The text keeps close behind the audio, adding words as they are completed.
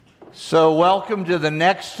So welcome to the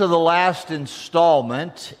next to the last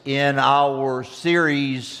installment in our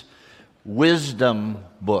series, Wisdom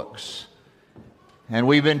Books. And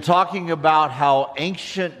we've been talking about how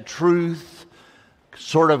ancient truth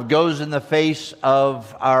sort of goes in the face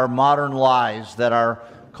of our modern lies that our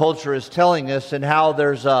culture is telling us, and how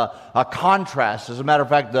there's a contrast. As a matter of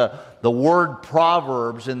fact, the word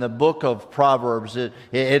Proverbs in the book of Proverbs, it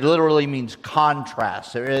literally means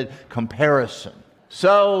contrast, comparison.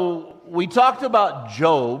 So we talked about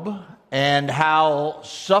Job and how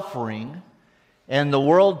suffering, and the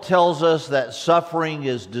world tells us that suffering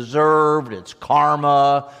is deserved, it's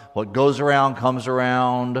karma, what goes around comes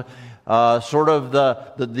around. Sort of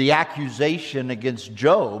the accusation against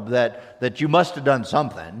Job that you must have done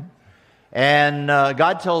something. And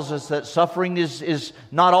God tells us that suffering is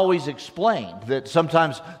not always explained, that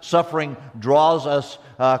sometimes suffering draws us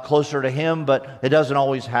closer to Him, but it doesn't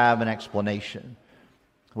always have an explanation.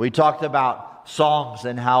 We talked about Psalms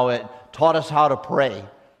and how it taught us how to pray,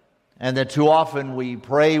 and that too often we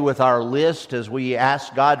pray with our list as we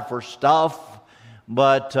ask God for stuff,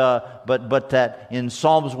 but that in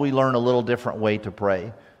Psalms we learn a little different way to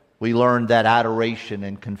pray. We learn that adoration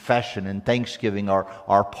and confession and thanksgiving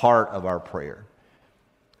are part of our prayer.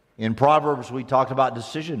 In Proverbs we talked about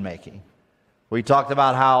decision making. We talked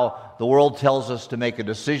about how the world tells us to make a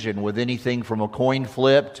decision with anything from a coin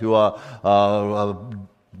flip to a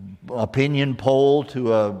opinion poll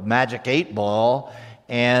to a magic 8-ball.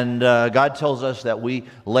 And God tells us that we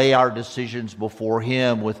lay our decisions before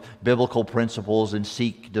Him with biblical principles and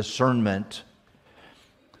seek discernment.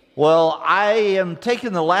 Well, I am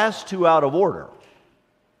taking the last two out of order.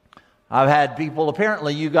 I've had people,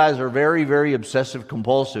 apparently you guys are very, very obsessive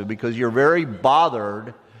compulsive because you're very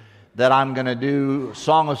bothered that I'm going to do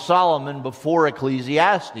Song of Solomon before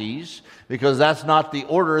Ecclesiastes because that's not the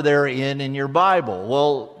order they're in your Bible.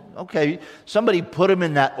 Well, okay, somebody put them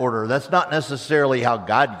in that order. That's not necessarily how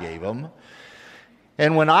God gave them.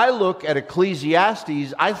 And when I look at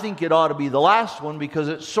Ecclesiastes, I think it ought to be the last one because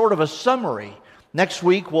it's sort of a summary. Next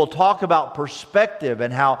week, we'll talk about perspective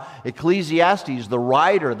and how Ecclesiastes, the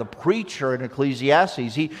writer, the preacher in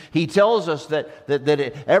Ecclesiastes, he tells us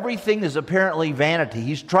that everything is apparently vanity.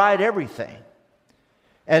 He's tried everything.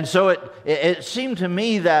 And so it seemed to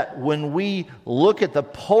me that when we look at the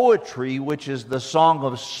poetry, which is the Song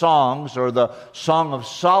of Songs or the Song of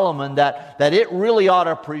Solomon, that it really ought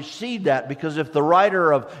to precede that. Because if the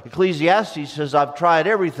writer of Ecclesiastes says, I've tried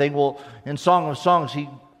everything, well, in Song of Songs, he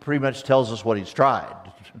pretty much tells us what he's tried.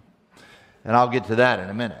 And I'll get to that in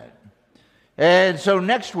a minute. And so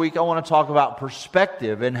next week I want to talk about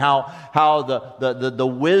perspective and how the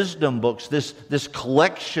wisdom books, this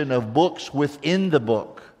collection of books within the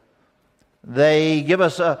book, they give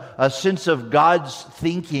us a sense of God's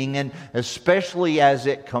thinking, and especially as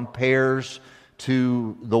it compares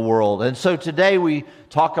to the world. And so today we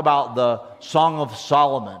talk about the Song of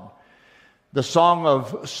Solomon, the Song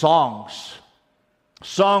of Songs.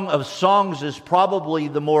 Song of Songs is probably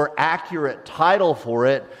the more accurate title for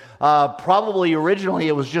it. Probably originally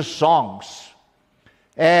it was just songs.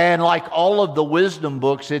 And like all of the wisdom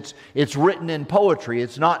books, it's written in poetry.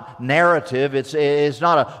 It's not narrative. It's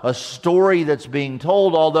not a story that's being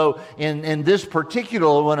told, although in this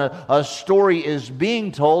particular one, a story is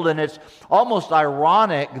being told, and it's almost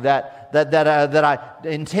ironic that I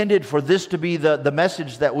intended for this to be the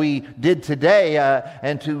message that we did today.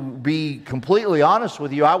 And to be completely honest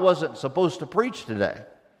with you, I wasn't supposed to preach today.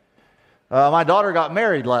 My daughter got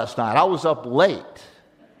married last night. I was up late.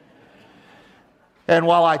 And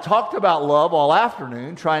while I talked about love all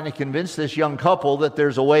afternoon, trying to convince this young couple that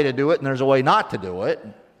there's a way to do it and there's a way not to do it,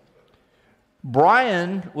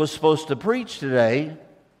 Brian was supposed to preach today,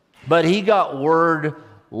 but he got word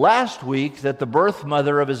last week that the birth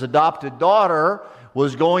mother of his adopted daughter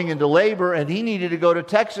was going into labor and he needed to go to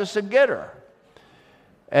Texas and get her.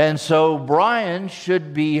 And so Brian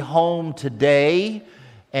should be home today,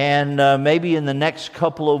 and maybe in the next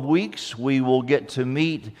couple of weeks we will get to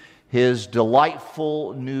meet his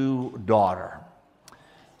delightful new daughter.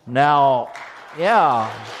 Now, yeah,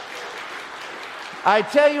 I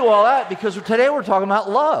tell you all that because today we're talking about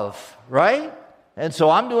love, right? And so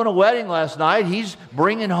I'm doing a wedding last night. He's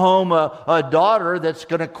bringing home a daughter that's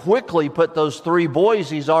going to quickly put those 3 boys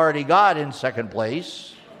he's already got in second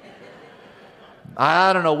place.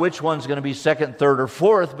 I don't know which one's going to be second, third, or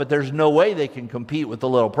fourth, but there's no way they can compete with the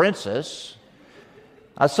little princess.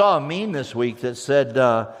 I saw a meme this week that said,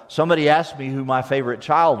 somebody asked me who my favorite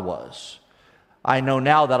child was. I know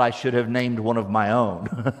now that I should have named one of my own.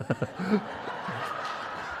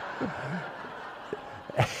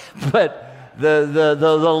 But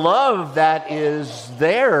the love that is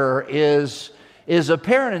there is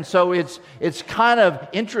apparent. And so it's kind of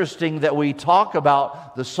interesting that we talk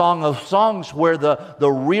about the Song of Songs, where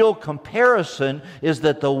the real comparison is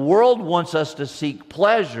that the world wants us to seek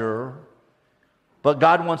pleasure, but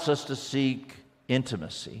God wants us to seek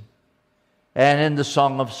intimacy. And in the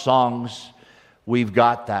Song of Songs, we've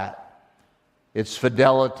got that. It's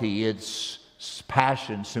fidelity, it's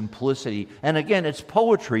passion, simplicity. And again, it's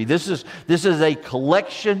poetry. This is a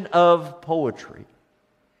collection of poetry.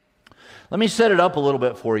 Let me set it up a little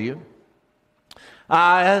bit for you.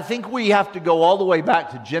 I think we have to go all the way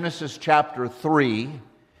back to Genesis chapter 3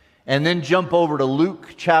 and then jump over to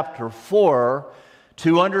Luke chapter 4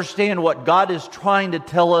 to understand what God is trying to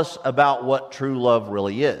tell us about what true love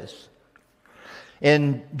really is.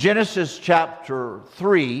 In Genesis chapter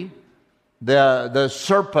 3, the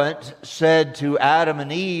serpent said to Adam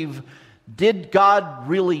and Eve, "Did God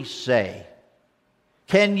really say?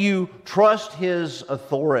 Can you trust His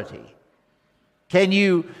authority?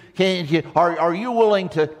 Are you willing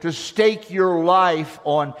to stake your life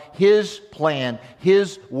on His plan,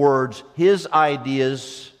 His words, His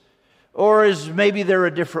ideas? Or is maybe there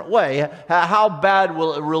a different way? How bad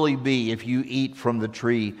will it really be if you eat from the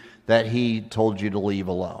tree that He told you to leave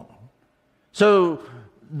alone?" So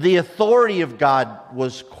the authority of God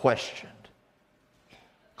was questioned.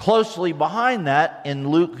 Closely behind that, in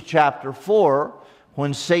Luke chapter 4,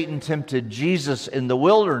 when Satan tempted Jesus in the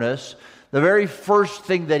wilderness, the very first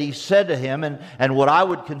thing that he said to him, and what I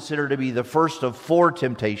would consider to be the first of 4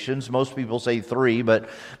 temptations, most people say 3, but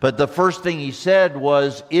the first thing he said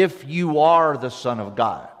was, "If you are the Son of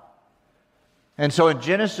God." And so in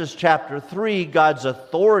Genesis chapter 3, God's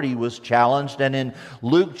authority was challenged, and in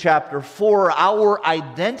Luke chapter 4, our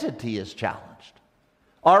identity is challenged.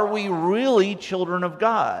 Are we really children of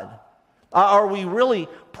God? Are we really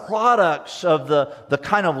products of the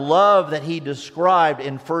kind of love that He described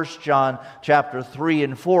in 1 John chapter 3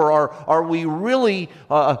 and 4? Are we really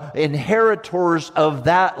inheritors of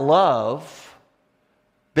that love,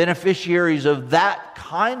 beneficiaries of that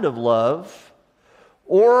kind of love?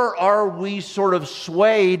 Or are we sort of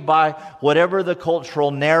swayed by whatever the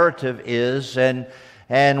cultural narrative is,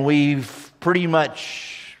 and we've pretty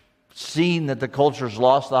much seen that the culture's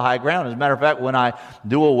lost the high ground? As a matter of fact, when I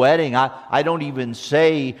do a wedding, I don't even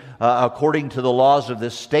say according to the laws of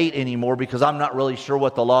this state anymore, because I'm not really sure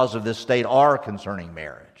what the laws of this state are concerning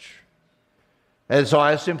marriage. And so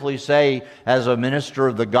I simply say, as a minister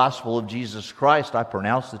of the gospel of Jesus Christ, I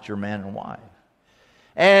pronounce that you're man and wife.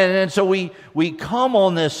 And so we come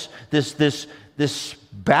on this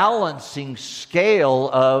balancing scale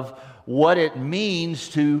of what it means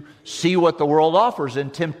to see what the world offers.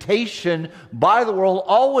 And temptation by the world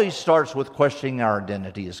always starts with questioning our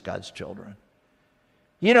identity as God's children.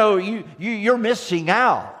 You know, you're missing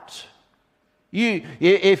out.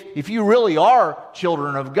 If you really are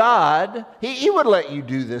children of God, He would let you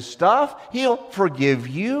do this stuff. He'll forgive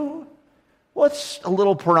you. What's a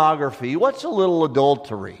little pornography? What's a little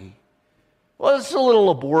adultery? What's a little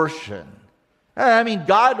abortion? I mean,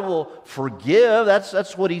 God will forgive.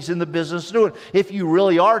 That's what He's in the business of doing. If you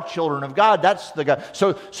really are children of God, that's the God.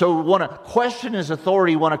 So we want to question His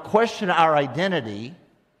authority, want to question our identity,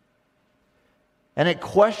 and it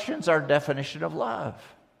questions our definition of love.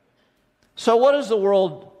 So what does the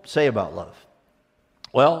world say about love?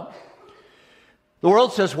 Well, the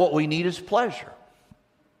world says what we need is pleasure.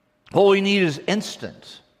 What we need is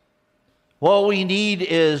instant. What we need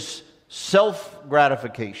is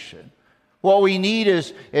self-gratification. What we need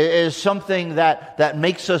is something that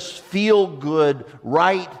makes us feel good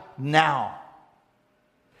right now.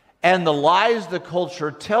 And the lies the culture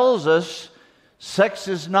tells us, sex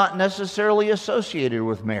is not necessarily associated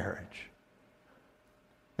with marriage.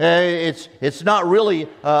 It's not really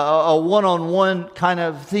a one-on-one kind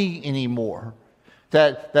of thing anymore.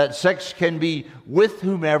 That sex can be with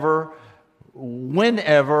whomever,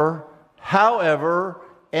 whenever, however,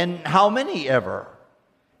 and how many ever.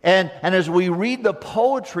 And as we read the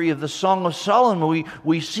poetry of the Song of Solomon,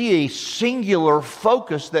 we see a singular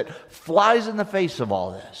focus that flies in the face of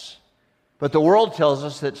all this. But the world tells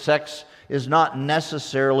us that sex is not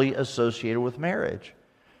necessarily associated with marriage.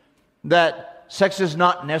 That sex is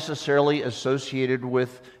not necessarily associated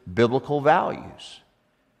with biblical values.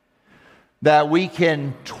 That we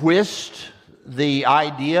can twist the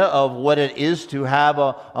idea of what it is to have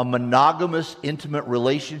a monogamous, intimate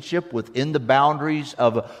relationship within the boundaries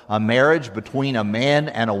of a marriage between a man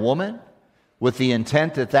and a woman, with the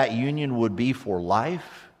intent that that union would be for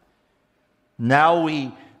life. Now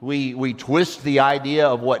we we twist the idea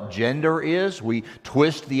of what gender is. We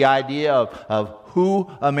twist the idea of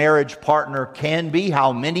who a marriage partner can be,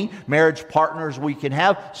 how many marriage partners we can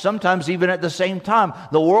have, sometimes even at the same time.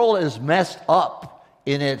 The world is messed up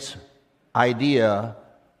in its idea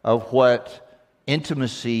of what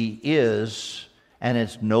intimacy is, and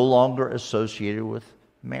it's no longer associated with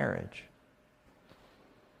marriage.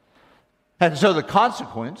 And so the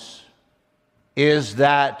consequence is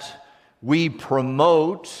that we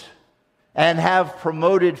promote and have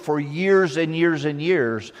promoted for years and years and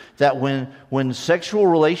years that when sexual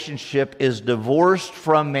relationship is divorced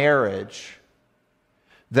from marriage,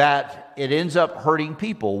 that it ends up hurting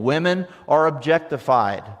people. Women are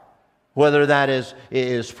objectified, whether that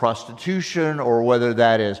is prostitution, or whether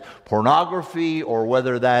that is pornography, or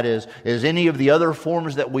whether that is any of the other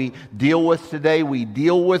forms that we deal with today. We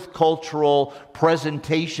deal with cultural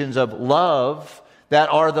presentations of love that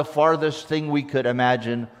are the farthest thing we could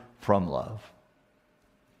imagine from love.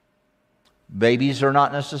 Babies are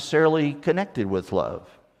not necessarily connected with love.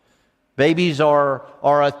 Babies are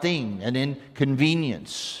a thing, an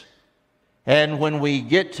inconvenience. And when we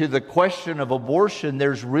get to the question of abortion,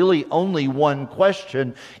 there's really only one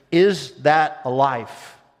question: is that a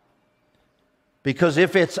life? Because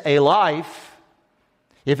if it's a life,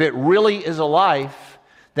 if it really is a life,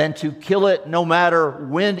 then to kill it no matter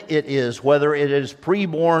when it is, whether it is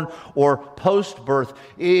preborn or post-birth,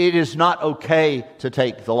 it is not okay to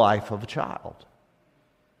take the life of a child.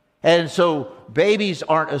 And so babies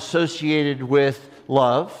aren't associated with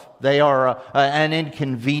love. They are an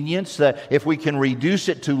inconvenience that if we can reduce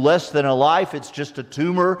it to less than a life, it's just a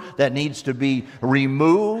tumor that needs to be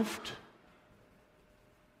removed.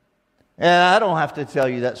 And I don't have to tell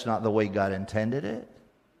you that's not the way God intended it.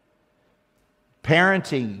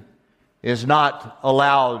 Parenting is not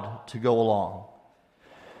allowed to go along.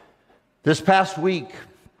 This past week,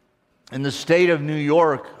 in the state of New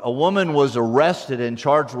York, a woman was arrested and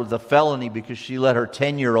charged with a felony because she let her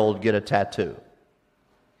 10-year-old get a tattoo.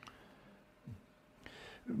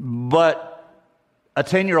 But a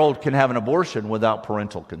 10-year-old can have an abortion without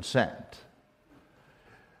parental consent.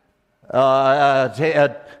 A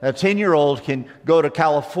 10-year-old can go to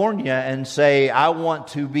California and say, I want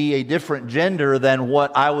to be a different gender than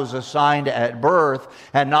what I was assigned at birth.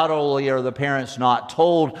 And not only are the parents not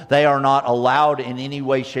told, they are not allowed in any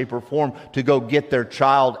way, shape, or form to go get their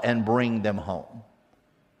child and bring them home,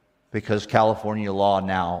 because California law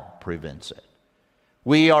now prevents it.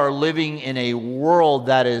 We are living in a world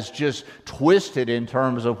that is just twisted in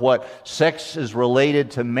terms of what sex is related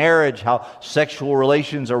to marriage, how sexual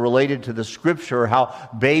relations are related to the Scripture, how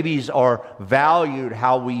babies are valued,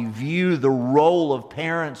 how we view the role of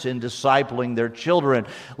parents in discipling their children.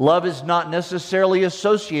 Love is not necessarily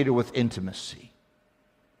associated with intimacy.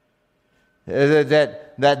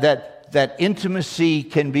 That intimacy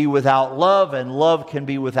can be without love, and love can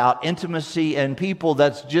be without intimacy. And people,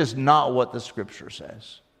 that's just not what the Scripture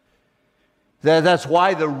says. That's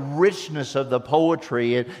why the richness of the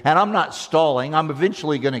poetry, and I'm not stalling, I'm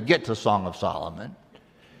eventually going to get to Song of Solomon.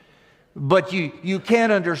 But you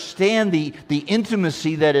can't understand the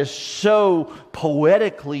intimacy that is so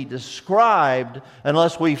poetically described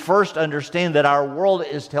unless we first understand that our world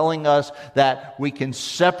is telling us that we can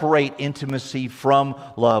separate intimacy from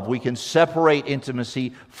love. We can separate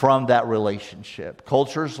intimacy from that relationship.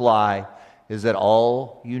 Culture's lie is that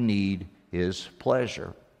all you need is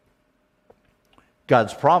pleasure.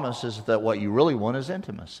 God's promise is that what you really want is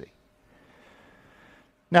intimacy.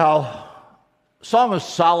 Now, Song of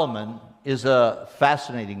Solomon is a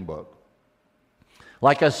fascinating book.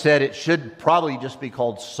 Like I said, it should probably just be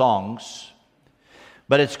called Songs.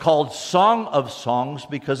 But it's called Song of Songs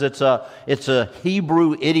because it's a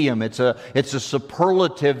Hebrew idiom. It's a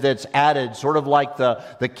superlative that's added, sort of like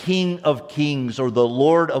the King of Kings or the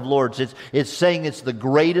Lord of Lords. It's saying it's the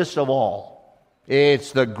greatest of all.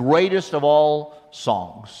 It's the greatest of all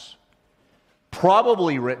songs.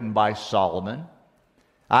 Probably written by Solomon.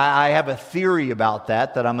 I have a theory about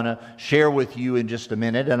that I'm going to share with you in just a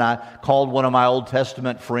minute. And I called one of my Old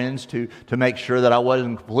Testament friends to make sure that I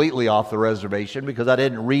wasn't completely off the reservation, because I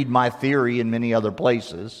didn't read my theory in many other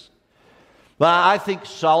places. But I think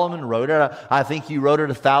Solomon wrote it. I think he wrote it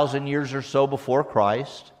 1,000 years or so before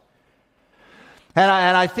Christ. And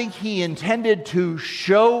I think he intended to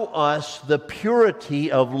show us the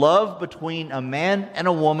purity of love between a man and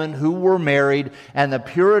a woman who were married, and the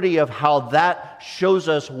purity of how that shows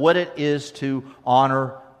us what it is to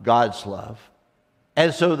honor God's love.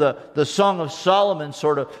 And so the Song of Solomon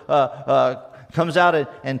sort of comes out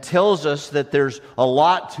and tells us that there's a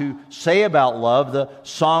lot to say about love. The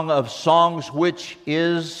Song of Songs, which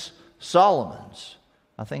is Solomon's.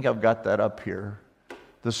 I think I've got that up here.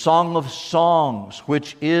 The Song of Songs,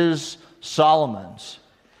 which is Solomon's.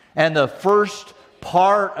 And the first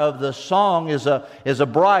part of the song is a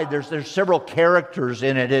bride. There's several characters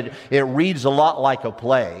in it. It reads a lot like a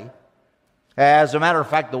play. As a matter of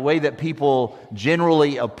fact, the way that people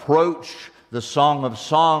generally approach the Song of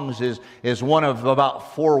Songs is one of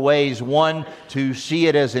about four ways. One, to see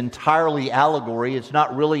it as entirely allegory. It's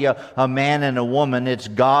not really a man and a woman. It's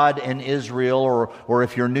God and Israel, or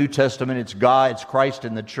if you're New Testament, it's God, it's Christ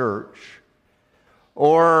and the church.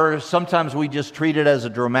 Or sometimes we just treat it as a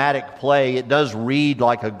dramatic play. It does read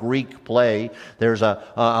like a Greek play. There's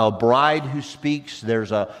a bride who speaks,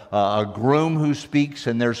 there's a groom who speaks,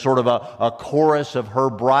 and there's sort of a chorus of her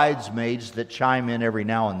bridesmaids that chime in every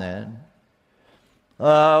now and then.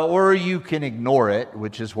 Or you can ignore it,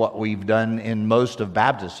 which is what we've done in most of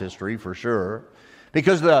Baptist history for sure.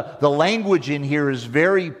 Because the language in here is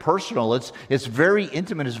very personal. It's very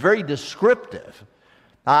intimate. It's very descriptive.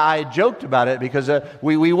 I joked about it because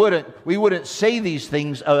we wouldn't say these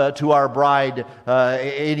things to our bride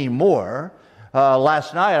anymore.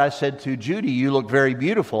 Last night I said to Judy, "You look very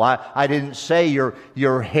beautiful." I didn't say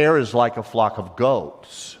your hair is like a flock of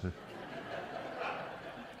goats.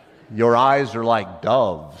 Your eyes are like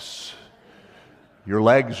doves. Your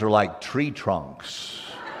legs are like tree trunks.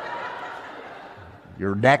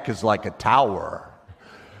 Your neck is like a tower.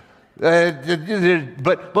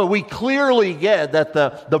 But we clearly get that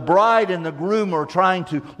the bride and the groom are trying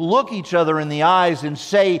to look each other in the eyes and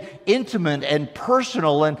say intimate and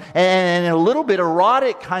personal and a little bit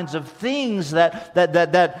erotic kinds of things that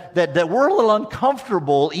we're a little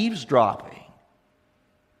uncomfortable eavesdropping.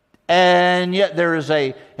 And yet there is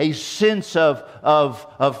a sense of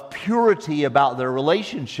purity about their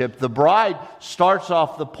relationship. The bride starts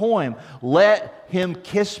off the poem, "Let him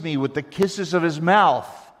kiss me with the kisses of his mouth."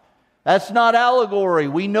 That's not allegory.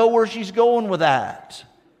 We know where she's going with that.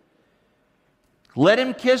 "Let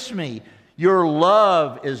him kiss me. Your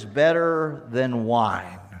love is better than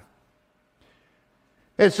wine."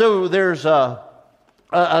 And so there's a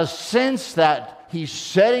sense that he's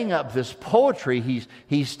setting up this poetry.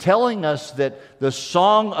 He's telling us that the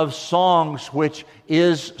Song of Songs, which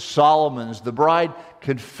is Solomon's, the bride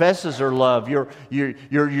confesses her love. Your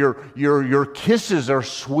kisses are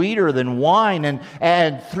sweeter than wine,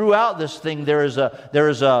 and throughout this thing there is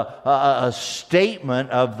a statement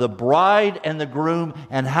of the bride and the groom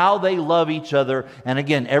and how they love each other. And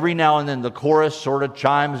again, every now and then the chorus sort of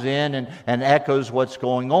chimes in and echoes what's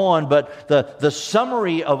going on. But the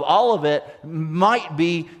summary of all of it might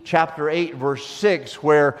be chapter 8, verse 6,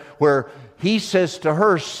 where he says to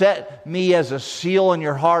her, "Set me as a seal in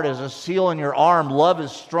your heart, as a seal in your arm. Love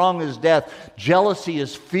is strong as death. Jealousy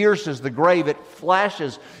is fierce as the grave. Its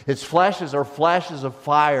flashes are flashes of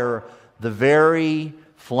fire, the very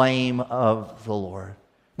flame of the Lord."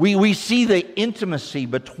 We see the intimacy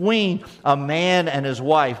between a man and his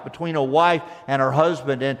wife, between a wife and her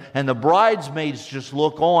husband, and the bridesmaids just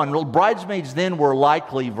look on. Bridesmaids then were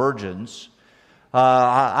likely virgins.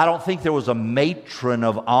 I don't think there was a matron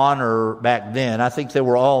of honor back then. I think they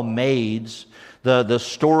were all maids. The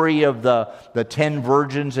story of the 10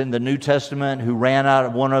 virgins in the New Testament who ran out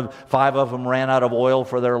of 5 of them ran out of oil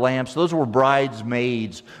for their lamps. Those were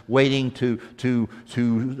bridesmaids waiting to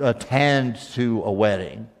attend to a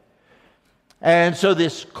wedding. And so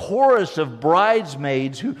this chorus of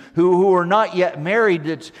bridesmaids who are not yet married,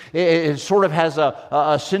 it sort of has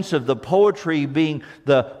a sense of the poetry being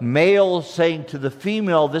the male saying to the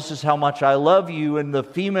female, "This is how much I love you," and the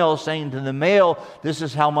female saying to the male, "This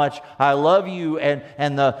is how much I love you,"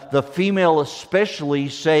 and the female especially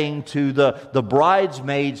saying to the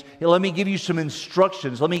bridesmaids, "Hey, let me give you some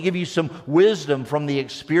instructions, let me give you some wisdom from the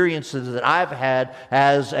experiences that I've had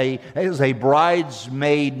as a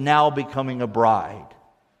bridesmaid now becoming a bride."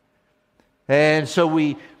 And so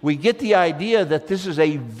we get the idea that this is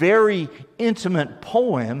a very intimate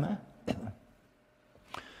poem.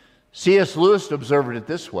 C.S. Lewis observed it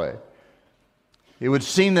this way: "It would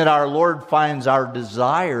seem that our Lord finds our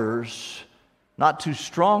desires not too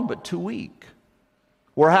strong but too weak.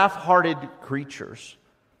 We're half-hearted creatures,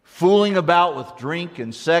 fooling about with drink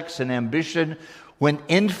and sex and ambition when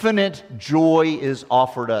infinite joy is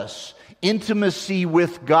offered us. Intimacy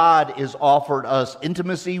with God is offered us.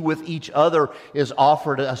 Intimacy with each other is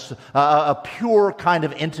offered us. A pure kind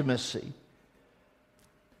of intimacy."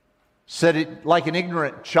 Said it like an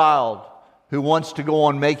ignorant child who wants to go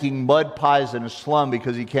on making mud pies in a slum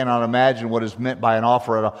because he cannot imagine what is meant by an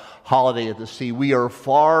offer at a holiday at the sea. We are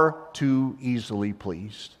far too easily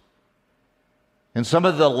pleased. And some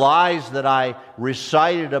of the lies that I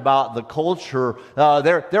recited about the culture,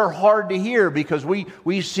 they're hard to hear because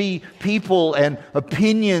we see people and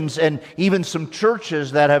opinions and even some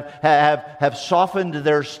churches that have softened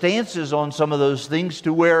their stances on some of those things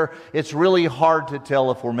to where it's really hard to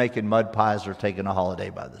tell if we're making mud pies or taking a holiday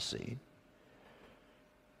by the sea.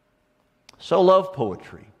 So love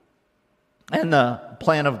poetry and the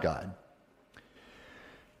plan of God.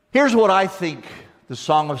 Here's what I think the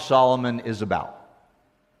Song of Solomon is about.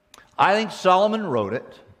 I think Solomon wrote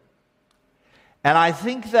it, and I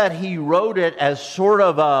think that he wrote it as sort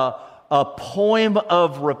of a poem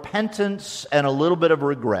of repentance and a little bit of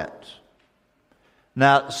regret.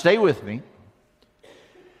 Now, stay with me.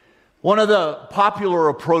 One of the popular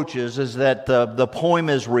approaches is that the poem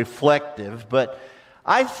is reflective, but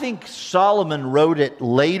I think Solomon wrote it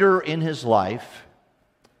later in his life.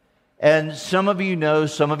 And some of you know,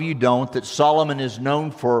 some of you don't, that Solomon is known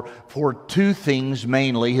for two things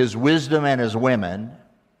mainly, his wisdom and his women.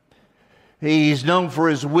 He's known for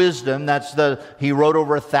his wisdom. He wrote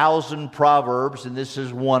over 1,000 proverbs, and this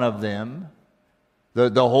is one of them. The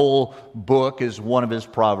whole book is one of his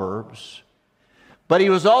proverbs. But he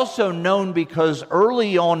was also known because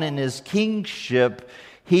early on in his kingship,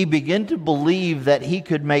 he began to believe that he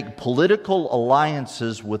could make political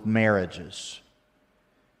alliances with marriages.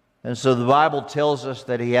 And so the Bible tells us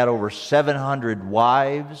that he had over 700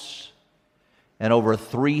 wives and over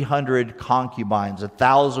 300 concubines,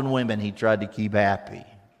 1,000 women he tried to keep happy.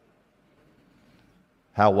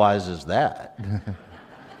 How wise is that?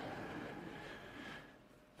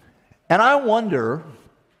 And I wonder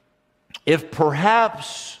if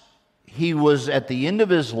perhaps he was at the end of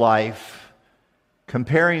his life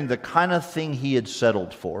comparing the kind of thing he had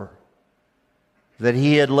settled for. That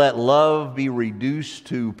he had let love be reduced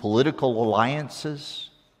to political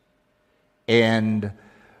alliances and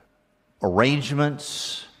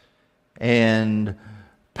arrangements and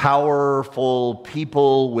powerful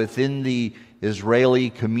people within the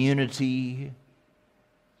Israeli community.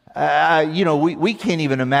 We can't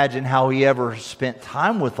even imagine how he ever spent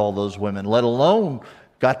time with all those women, let alone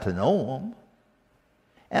got to know them.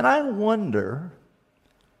 And I wonder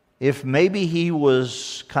if maybe he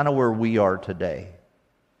was kind of where we are today.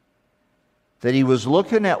 That he was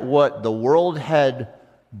looking at what the world had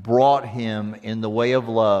brought him in the way of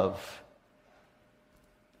love.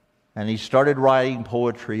 And he started writing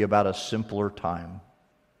poetry about a simpler time.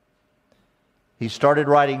 He started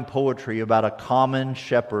writing poetry about a common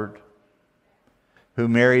shepherd who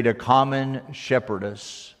married a common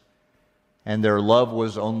shepherdess, and their love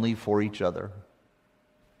was only for each other.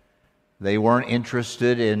 They weren't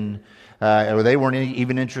interested in, or they weren't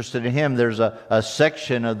even interested in him. There's a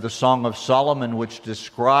section of the Song of Solomon which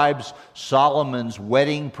describes Solomon's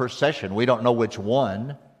wedding procession. We don't know which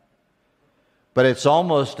one, but it's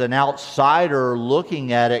almost an outsider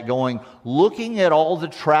looking at it looking at all the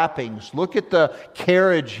trappings. Look at the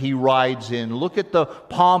carriage he rides in. Look at the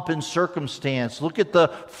pomp and circumstance. Look at the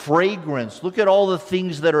fragrance. Look at all the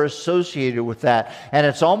things that are associated with that. And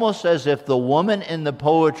it's almost as if the woman in the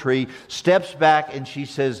poetry steps back and she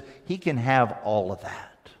says, he can have all of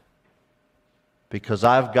that because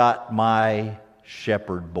I've got my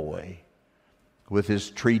shepherd boy with his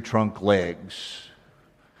tree trunk legs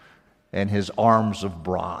and his arms of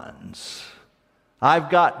bronze. I've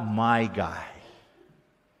got my guy,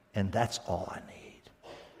 and that's all I need.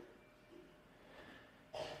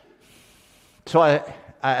 So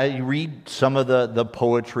I read some of the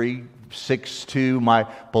poetry. 6:2, my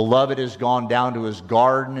beloved has gone down to his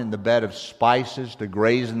garden in the bed of spices to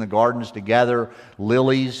graze in the gardens to gather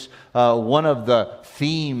lilies. One of the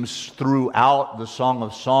themes throughout the Song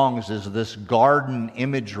of Songs is this garden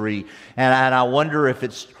imagery, and I wonder if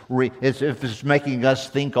it's making us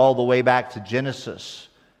think all the way back to Genesis,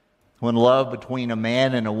 when love between a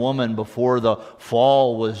man and a woman before the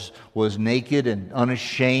fall was naked and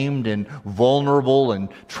unashamed and vulnerable and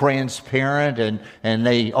transparent, and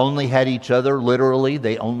they only had each other. Literally,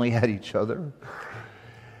 they only had each other.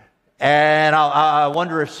 And I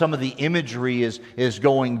wonder if some of the imagery is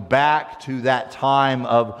going back to that time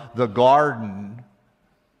of the garden.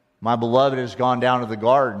 My beloved has gone down to the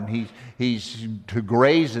garden. He's to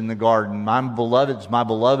graze in the garden. My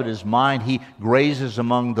beloved is mine. He grazes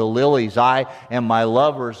among the lilies. I am my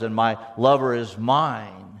lover's, and my lover is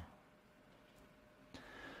mine.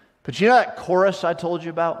 But you know that chorus I told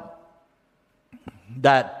you about?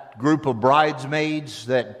 That group of bridesmaids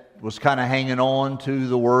that was kind of hanging on to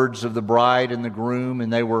the words of the bride and the groom,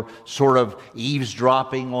 and they were sort of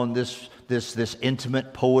eavesdropping on this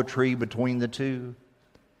intimate poetry between the two.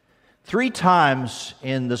 3 times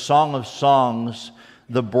in the Song of Songs,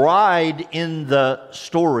 the bride in the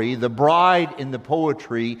story, the bride in the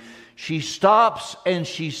poetry, she stops and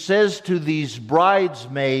she says to these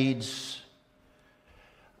bridesmaids,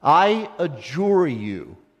 I adjure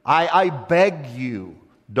you, I beg you,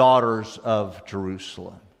 daughters of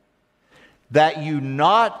Jerusalem, that you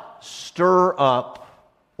not stir up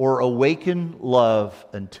or awaken love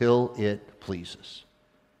until it pleases.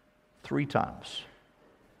 3 times.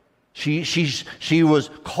 She was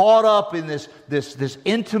caught up in this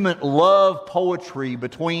intimate love poetry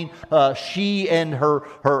between she and her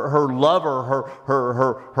lover,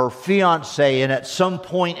 her fiancé, and at some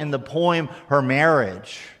point in the poem, her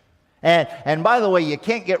marriage. And by the way, you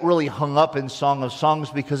can't get really hung up in Song of Songs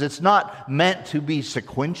because it's not meant to be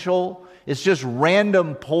sequential. It's just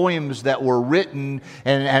random poems that were written,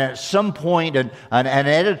 and at some point an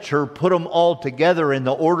editor put them all together in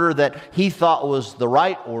the order that he thought was the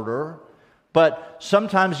right order. But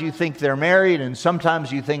sometimes you think they're married, and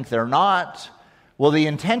sometimes you think they're not. Well, the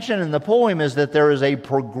intention in the poem is that there is a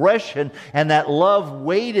progression, and that love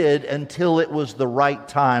waited until it was the right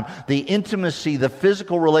time. The intimacy, the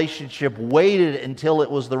physical relationship waited until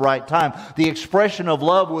it was the right time. The expression of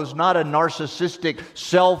love was not a narcissistic,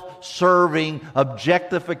 self-serving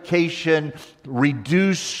objectification,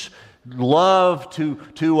 reduce love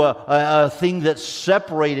to a thing that's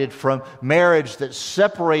separated from marriage, that's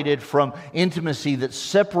separated from intimacy, that's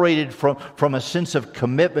separated from a sense of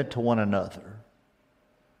commitment to one another.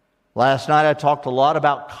 Last night I talked a lot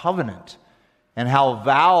about covenant and how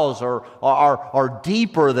vows are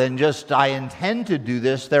deeper than just I intend to do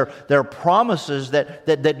this. They're promises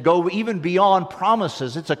that go even beyond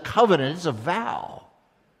promises. It's a covenant, it's a vow.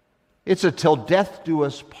 It's a till death do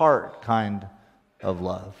us part kind of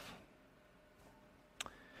love.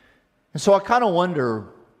 And so I kind of wonder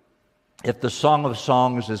if the Song of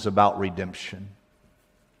Songs is about redemption.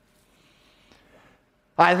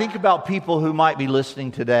 I think about people who might be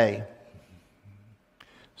listening today.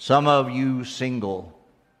 Some of you single.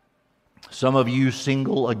 Some of you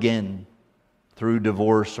single again through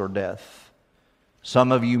divorce or death.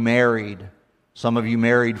 Some of you married. Some of you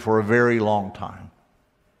married for a very long time.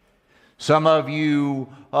 Some of you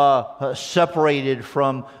separated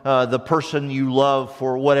from the person you love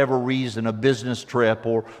for whatever reason, a business trip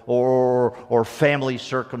or family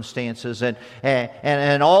circumstances,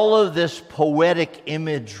 and all of this poetic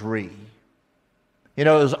imagery. You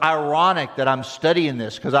know, it was ironic that I'm studying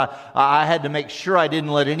this because I had to make sure I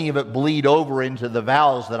didn't let any of it bleed over into the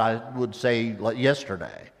vows that I would say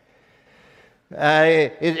yesterday.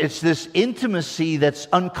 It's this intimacy that's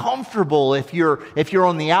uncomfortable if you're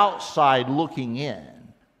on the outside looking in.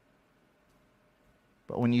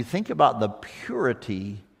 But when you think about the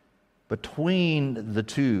purity between the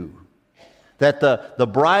two, that the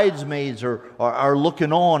bridesmaids are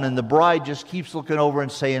looking on, and the bride just keeps looking over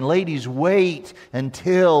and saying, ladies, wait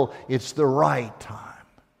until it's the right time.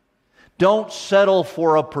 Don't settle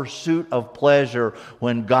for a pursuit of pleasure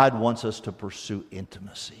when God wants us to pursue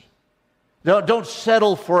intimacy. Don't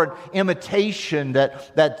settle for an imitation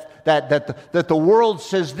that the world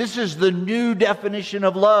says this is the new definition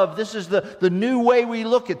of love. This is the new way we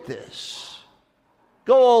look at this.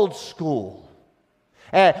 Go old school.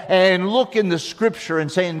 And look in the Scripture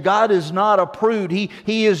and saying God is not a prude.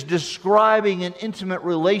 He is describing an intimate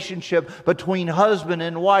relationship between husband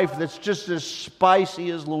and wife that's just as spicy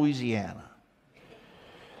as Louisiana.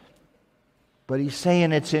 But he's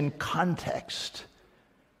saying it's in context.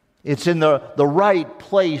 It's in the right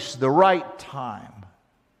place, the right time.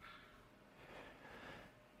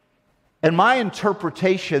 And my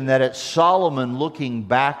interpretation that it's Solomon looking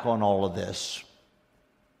back on all of this,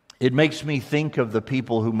 it makes me think of the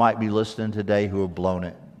people who might be listening today who have blown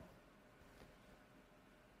it.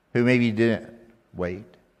 Who maybe didn't wait.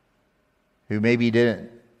 Who maybe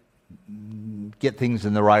didn't get things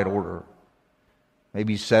in the right order.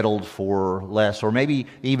 Maybe settled for less. Or maybe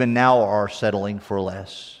even now are settling for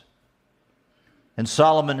less. And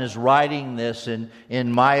Solomon is writing this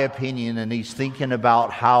in my opinion, and he's thinking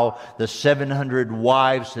about how the 700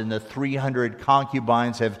 wives and the 300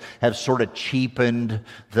 concubines have sort of cheapened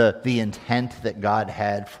the intent that God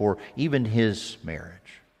had for even his marriage.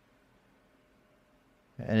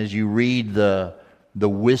 And as you read the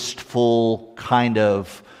wistful kind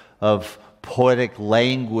of poetic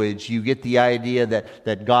language, you get the idea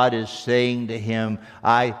that God is saying to him,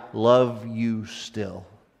 I love you still.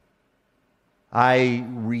 I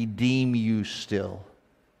redeem you still.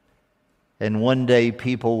 And one day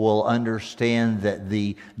people will understand that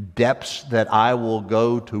the depths that I will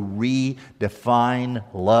go to redefine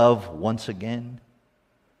love once again.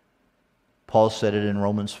 Paul said it in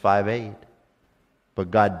Romans 5:8. But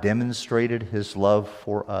God demonstrated His love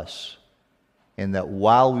for us in that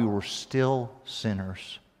while we were still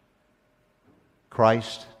sinners,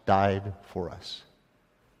 Christ died for us.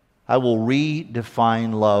 I will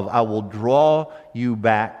redefine love. I will draw you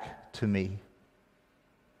back to me.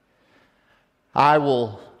 I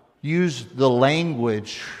will use the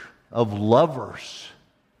language of lovers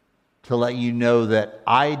to let you know that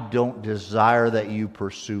I don't desire that you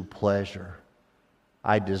pursue pleasure.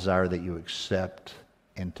 I desire that you accept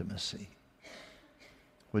intimacy.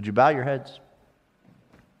 Would you bow your heads?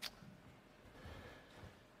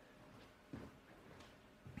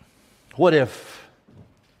 What if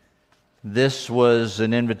this was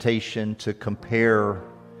an invitation to compare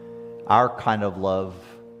our kind of love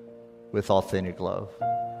with authentic love?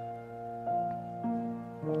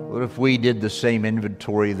 What if we did the same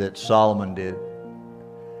inventory that Solomon did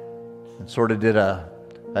and sort of did a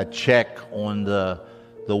check on the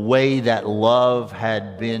way that love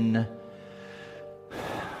had been,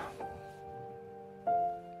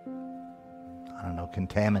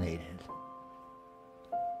 contaminated?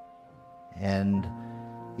 And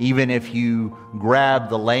even if you grab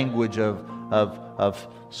the language of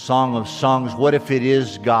Song of Songs, what if it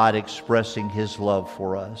is God expressing His love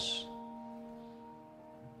for us?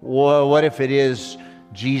 What if it is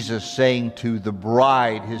Jesus saying to the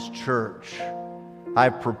bride, His church,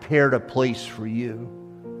 I've prepared a place for you.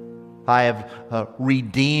 I have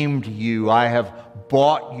redeemed you. I have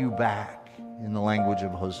bought you back, in the language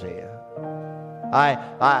of Hosea.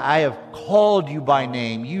 I have called you by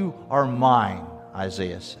name. You are mine,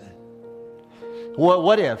 Isaiah said.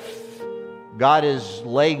 What if God is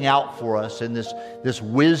laying out for us in this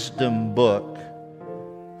wisdom book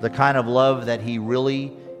the kind of love that He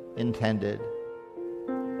really intended?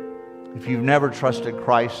 If you've never trusted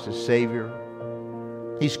Christ as Savior,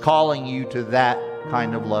 He's calling you to that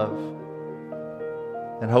kind of love.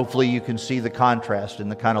 And hopefully you can see the contrast in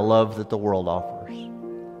the kind of love that the world offers.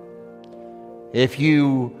 If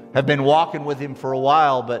you have been walking with Him for a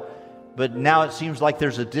while, but now it seems like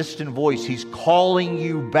there's a distant voice, He's calling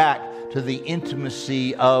you back to the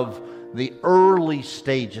intimacy of the early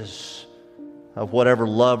stages of whatever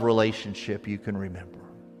love relationship you can remember.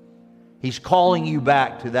 He's calling you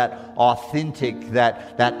back to that authentic,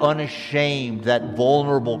 that unashamed, that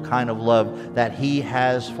vulnerable kind of love that He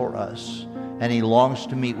has for us. And He longs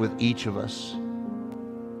to meet with each of us.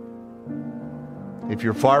 If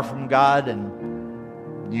you're far from God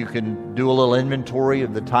and you can do a little inventory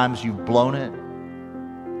of the times you've blown it,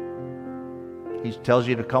 He tells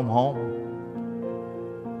you to come home.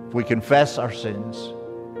 If we confess our sins,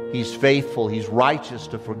 He's faithful, He's righteous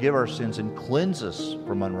to forgive our sins and cleanse us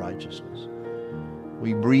from unrighteousness.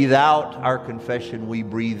 We breathe out our confession, we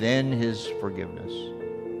breathe in His forgiveness.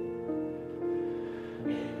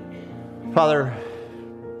 Father,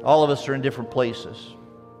 all of us are in different places.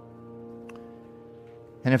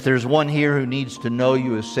 And if there's one here who needs to know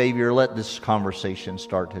You as Savior, let this conversation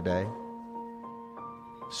start today.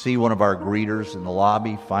 See one of our greeters in the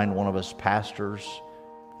lobby, find one of us pastors.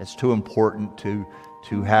 It's too important to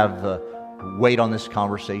have the wait on this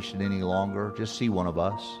conversation any longer. Just see one of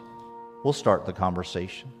us. We'll start the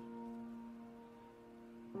conversation.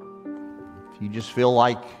 If you just feel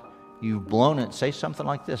like you've blown it, say something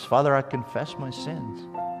like this: Father, I confess my sins.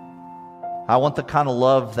 I want the kind of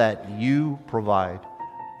love that You provide,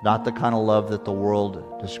 not the kind of love that the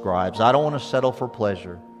world describes. I don't want to settle for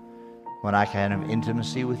pleasure when I can have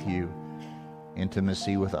intimacy with You,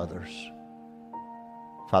 intimacy with others.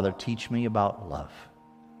 Father, teach me about love.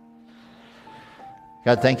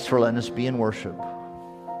 God, thanks for letting us be in worship.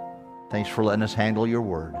 Thanks for letting us handle Your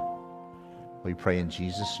word. We pray in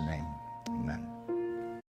Jesus' name. Amen.